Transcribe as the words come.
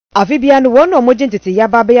Afibian one or mojentity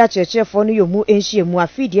yababaya church for no mu enshi mu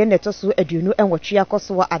afidie netoso aduonu enwotwe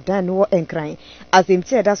akoso adan no enkran as him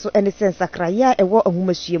said that so any sense akraya ewo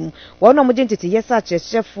ahumahiem one or mojentity yesa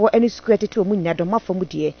church for any security to mu nyadoma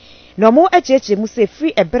famudie no mo echeche mu se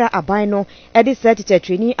free ebra aban no e de set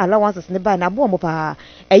training allowances ne ba na bo mo pa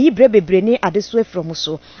eyi bre bebre ni adeso efrom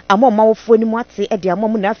so amo mawofo ni mu ate e de amo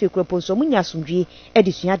mu na afekropo so mu nya asomdwie e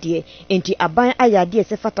de suade enti aban ayade e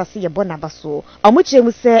se fatase ye bona baso amuche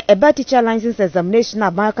mu se eba teacher license examination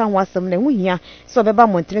abaka nwasem na huhia so beba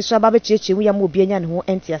montene so aba be cheche wu ya mo obianya ne ho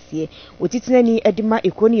entiase otitinani edima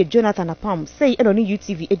ekoni Jonathan Apam say eno ni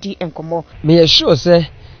UTV edi enkomo me sure say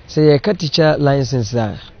ye ka teacher license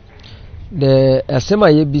da the asema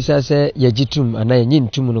ye bisa say ye gitum ana ye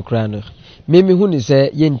ntum no kra no me hu ni say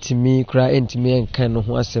ye ntimi kra entimi enkan no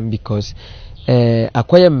ho asem because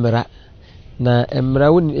akoye mmra na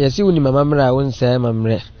mmra woni yesi woni mama mmra won say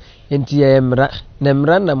mamre enti ye mmra na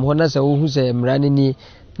mmra na mo na say wo hu say mmra ni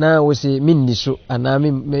na wo say minni so ana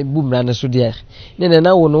me bu mmra na so de ne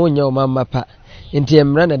na wo no nya o mama pa enti ye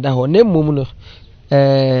mmra na da ho na mmom no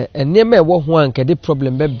enema ewo ho anka de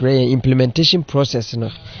problem be brain implementation process no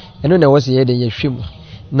eno na wo say ye de ye hwem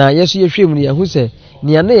na yeso ye hwem ni ye hu say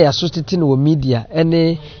ni ane ya so tete no media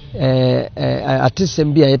ene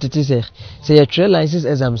atesem bia ye tete say ye trail license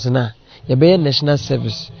exams na ye be national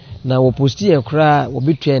service na wo post ye kra wo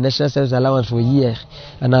betwe national service allowance for year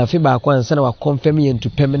ana afi ba kwa nsa na wa confirm ye into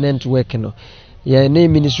permanent work no ye na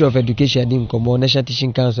Ministry of Education din komo National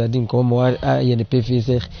Teaching Council din komo ye ne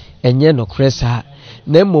pefise enye no kresa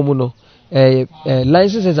na mmom no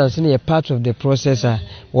license exams na part of the process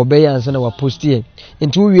wo be yansa na wa post ye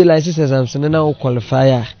into we license exams na wo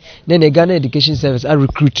qualifier then the Ghana Education Service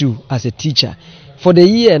recruit you as a teacher for the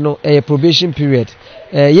year no probation period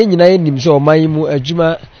ye nyina ye nim so oman mu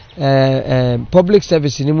adwuma public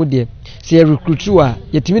service ni mu de say recruit you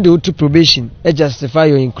yetimi de to probation justify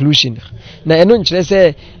your inclusion na eno nkyere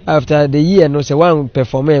say after the year no say one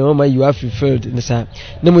performer you have fulfilled nsa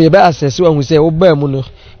na mu ye ba assess wan say wo ba mu no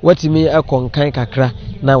watimi akonkan kakra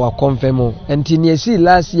na wa confirm enti ne si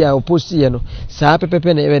last year post year no saa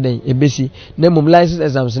pepepe na ebeden ebesi na mum license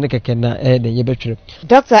exams ne keke na den ye betwere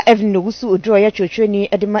Dr. Evan Wusu Odro ya chwechweni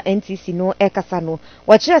edema NTC no ekasa no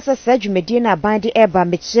wa kire se sadwumedie na ban de eba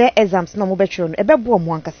mekire exams na mo betwere no ebebo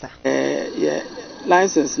mo ankasa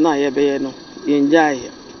license na ye be no yenjaye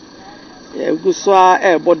guswa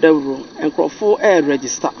bodawro enkrofo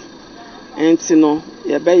register enti no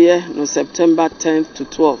ye be no September 10th to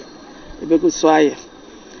 12th ebe guswa ye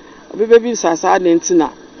obebebi sasa na enti na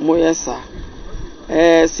mo yesa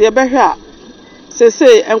se ye be hwa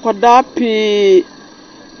se enkwada pi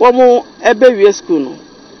wo mo ebe wie school no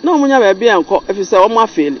na mo nya be bia enko efise wo mo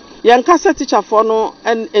afeli ye nkasa teacher for no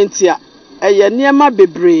entia eye niema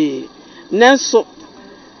bebre nenso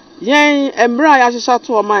yen emra ya hyehyɛ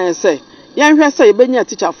to o man say yen hwɛ say ebenya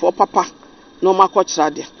teacher for papa no makokyra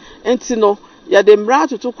de enti no ya de mra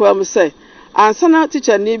tutu kwa mu say ansana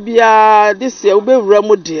teacher ni bia this year ubewura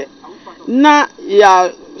mu de na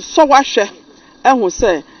ya so wahwɛ ehu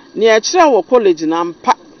say ne ya kyerɛ wo college na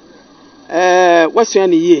mpa wasua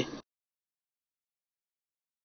ne yie